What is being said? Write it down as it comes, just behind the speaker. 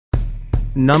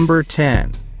Number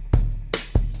 10.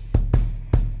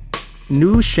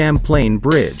 New Champlain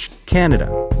Bridge, Canada.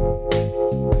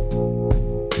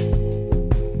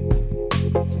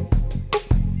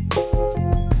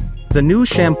 The new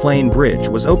Champlain Bridge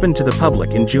was opened to the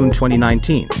public in June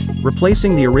 2019,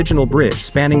 replacing the original bridge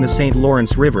spanning the St.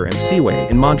 Lawrence River and Seaway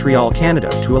in Montreal, Canada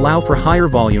to allow for higher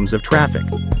volumes of traffic.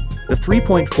 The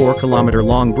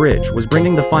 3.4-kilometer-long bridge was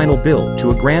bringing the final bill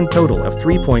to a grand total of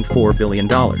 $3.4 billion.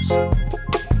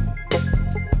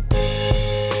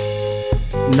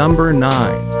 Number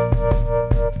 9.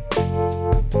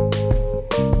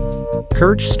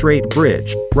 Kerch Strait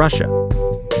Bridge, Russia.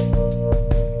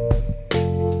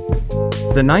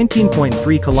 The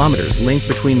 19.3 kilometers link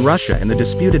between Russia and the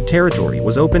disputed territory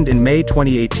was opened in May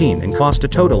 2018 and cost a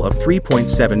total of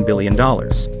 $3.7 billion.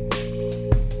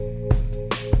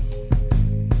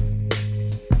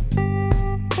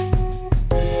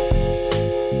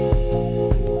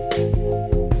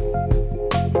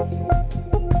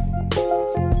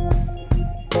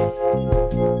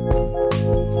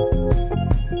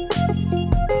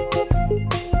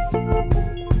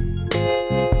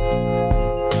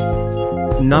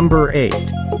 Number 8.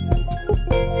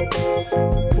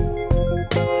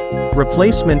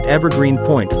 Replacement Evergreen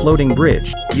Point Floating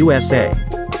Bridge, USA.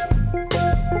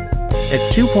 At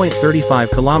 2.35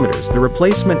 kilometers, the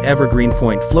replacement Evergreen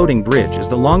Point Floating Bridge is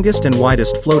the longest and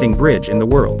widest floating bridge in the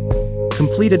world.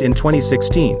 Completed in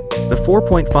 2016, the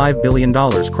 $4.5 billion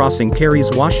crossing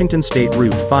carries Washington State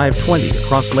Route 520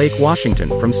 across Lake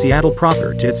Washington from Seattle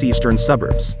proper to its eastern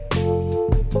suburbs.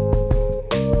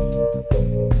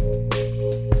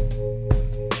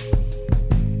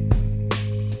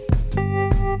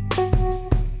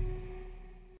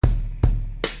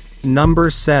 Number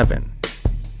 7.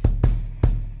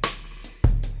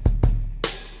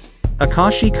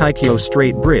 Akashi Kaikyo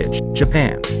Strait Bridge,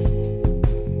 Japan.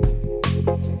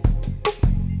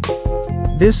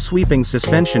 This sweeping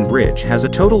suspension bridge has a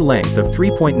total length of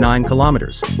 3.9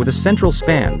 kilometers, with a central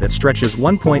span that stretches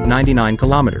 1.99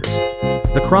 kilometers.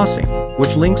 The crossing,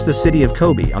 which links the city of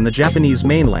Kobe on the Japanese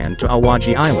mainland to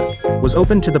Awaji Island, was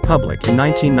opened to the public in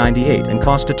 1998 and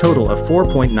cost a total of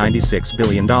 $4.96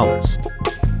 billion.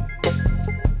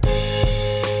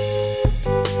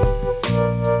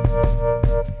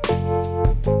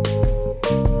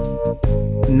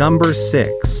 Number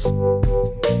 6.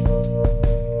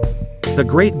 The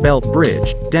Great Belt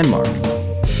Bridge, Denmark.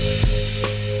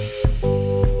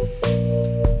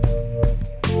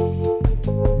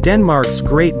 Denmark's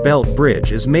Great Belt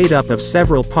Bridge is made up of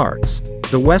several parts: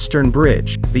 the Western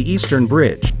Bridge, the Eastern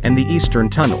Bridge, and the Eastern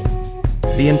Tunnel.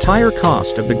 The entire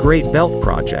cost of the Great Belt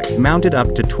project mounted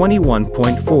up to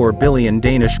 21.4 billion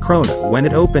Danish krone when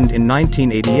it opened in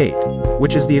 1988,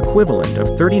 which is the equivalent of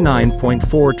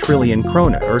 39.4 trillion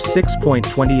krone or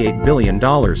 $6.28 billion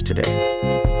today.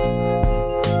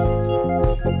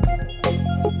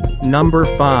 Number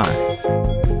 5.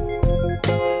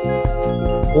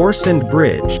 Øresund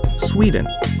Bridge, Sweden,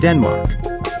 Denmark.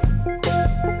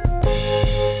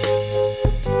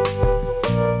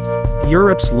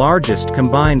 Europe's largest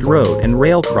combined road and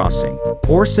rail crossing,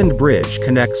 Øresund Bridge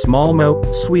connects Malmö,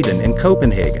 Sweden and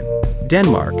Copenhagen,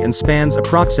 Denmark and spans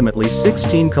approximately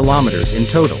 16 kilometers in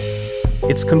total.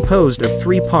 It's composed of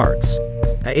 3 parts: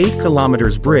 a 8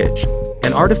 kilometers bridge,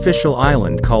 an artificial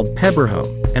island called Pebberholm,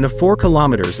 and a 4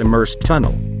 kilometers immersed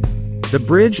tunnel. The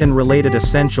bridge and related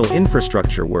essential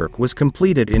infrastructure work was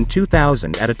completed in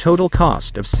 2000 at a total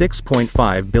cost of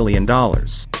 $6.5 billion.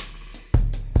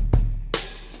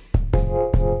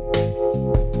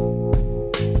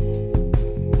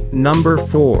 Number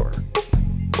 4.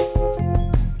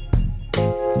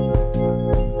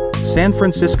 San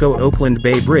Francisco-Oakland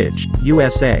Bay Bridge,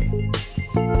 USA.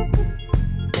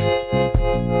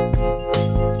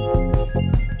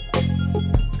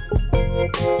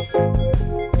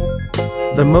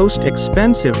 The most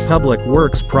expensive public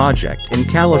works project in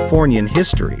Californian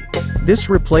history, this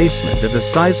replacement of the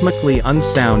seismically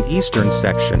unsound eastern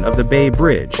section of the Bay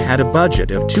Bridge had a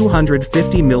budget of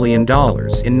 $250 million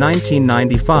in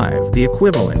 1995, the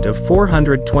equivalent of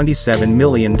 $427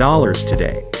 million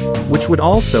today, which would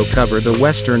also cover the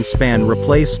western span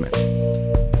replacement.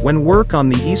 When work on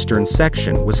the eastern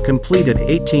section was completed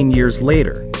 18 years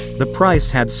later, the price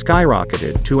had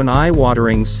skyrocketed to an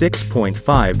eye-watering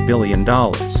 $6.5 billion.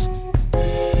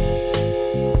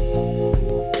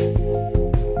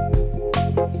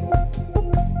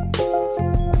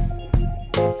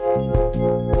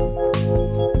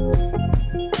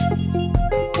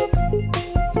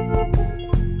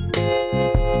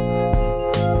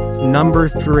 Number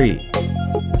 3.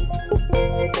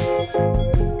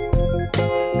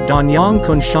 Danyang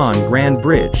Kunshan Grand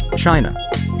Bridge, China.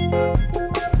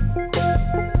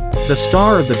 The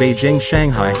star of the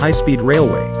Beijing-Shanghai high-speed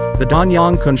railway, the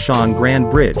Danyang Kunshan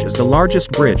Grand Bridge is the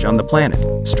largest bridge on the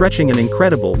planet, stretching an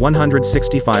incredible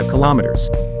 165 kilometers.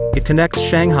 It connects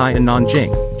Shanghai and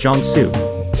Nanjing, Jiangsu.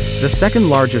 The second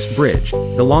largest bridge,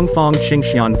 the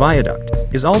Langfang-Qingxian Viaduct,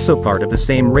 is also part of the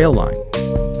same rail line.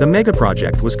 The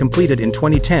megaproject was completed in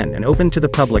 2010 and opened to the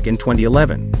public in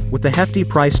 2011, with the hefty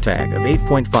price tag of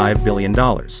 $8.5 billion.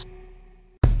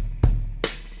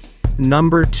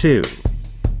 Number 2.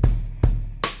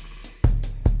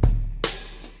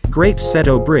 Great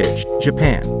Seto Bridge,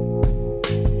 Japan.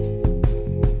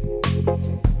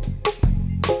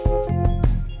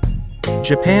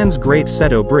 Japan's Great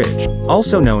Seto Bridge,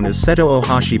 also known as Seto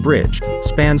Ohashi Bridge,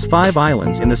 spans 5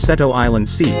 islands in the Seto Island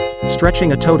Sea,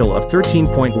 stretching a total of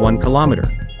 13.1 kilometers,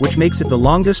 which makes it the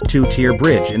longest 2-tier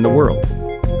bridge in the world.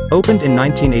 Opened in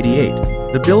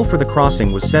 1988, the bill for the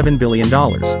crossing was $7 billion,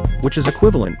 which is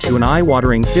equivalent to an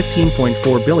eye-watering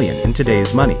 $15.4 billion in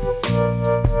today's money.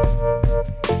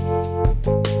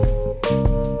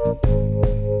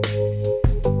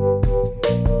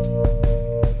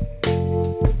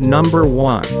 Number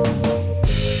 1.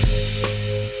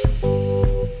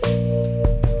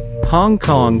 Hong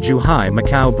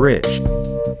Kong-Zhuhai-Macau Bridge.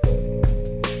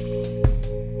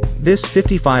 This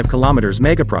 55 kilometers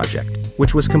megaproject,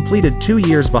 which was completed 2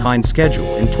 years behind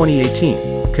schedule in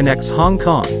 2018, connects Hong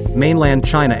Kong, mainland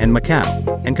China and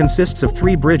Macau, and consists of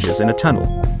 3 bridges and a tunnel.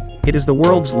 It is the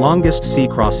world's longest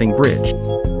sea-crossing bridge.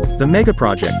 The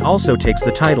megaproject also takes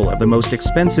the title of the most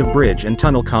expensive bridge and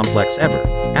tunnel complex ever,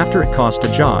 after it cost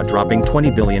a jaw-dropping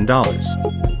 $20 billion.